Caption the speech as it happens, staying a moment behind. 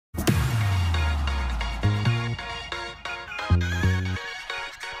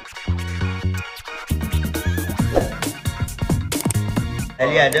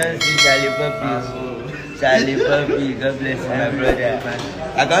I don't see shallipopi. Shallipopi, God bless you, my brother.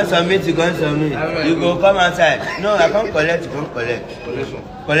 I can't submit, you can't submit. You go come outside. No, I can't collect, you can't collect. Collection.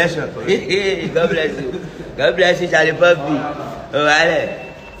 God bless you. God bless you, shallipopi. Oh, Ale.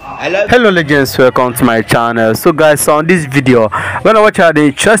 Hello legends, welcome to my channel. So guys, on this video we're gonna watch out the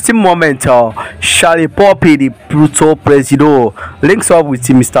interesting moment of shallipopi, the PLUTO President, links up with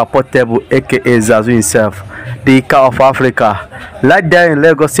Mr. Portable aka Zazu himself, the car of Africa, right there in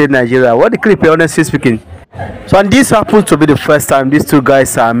Lagos State, Nigeria. What the clip, honestly speaking. So, and this happens to be the first time these two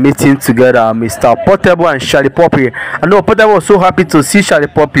guys are meeting together, Mr. Portable and shallipopi. I know Portable was so happy to see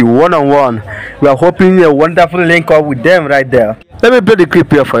shallipopi one-on-one. We are hoping a wonderful link up with them right there. Let me play the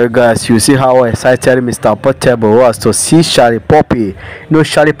clip here for you guys. You see how excited Mr. Portable was to see shallipopi. You know,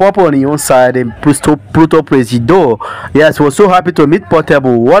 shallipopi on the own side and PLUTO President. Yes, was so happy to meet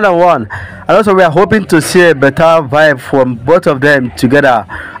Portable one-on-one. And also we are hoping to see a better vibe from both of them together.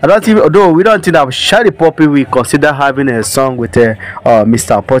 I don't think, although we don't think that shallipopi we consider having a song with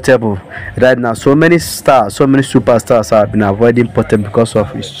Mr. Portable right now. So many stars, so many superstars have been avoiding Portable because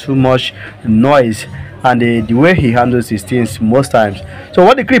of his too much noise and the way he handles his things most times. So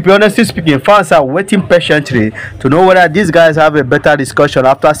what the clip, honestly speaking, fans are waiting patiently to know whether these guys have a better discussion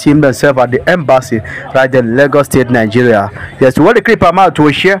after seeing themselves at the embassy right in Lagos State, Nigeria. Yes, what the clip I'm out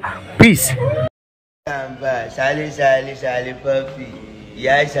to share. Peace. Shallipopi.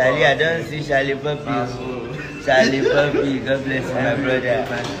 Yeah, Shalli, I don't see shallipopi. Shallipopi, God bless you, my brother.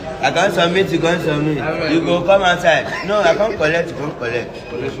 I can't submit, you can't submit. You go come outside. No, I can't collect, you can't collect.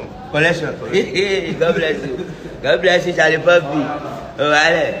 Collection. God bless you. God bless you, shallipopi. Oh,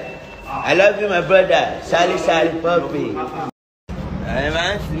 Ale. I love you, my brother. Shallipopi. I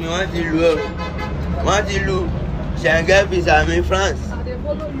want to look. Schengen visa, I'm in France.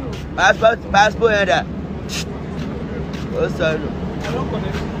 Passport, and oh, sorry.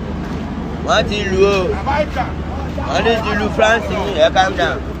 What do you do? I need to do France. Calm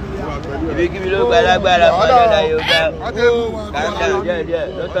down. If you give me look calm down, yeah.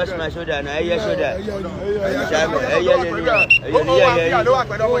 Don't touch my shoulder now. Your shoulder.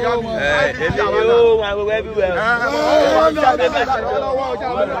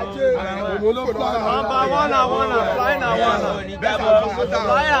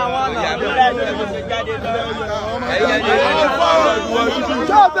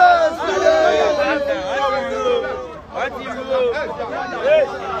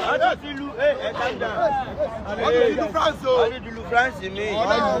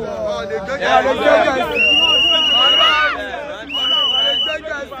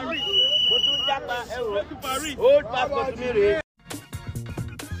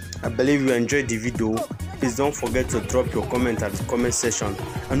 I believe you enjoyed the video. Please don't forget to drop your comment at the comment section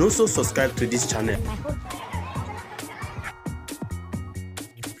and also subscribe to this channel.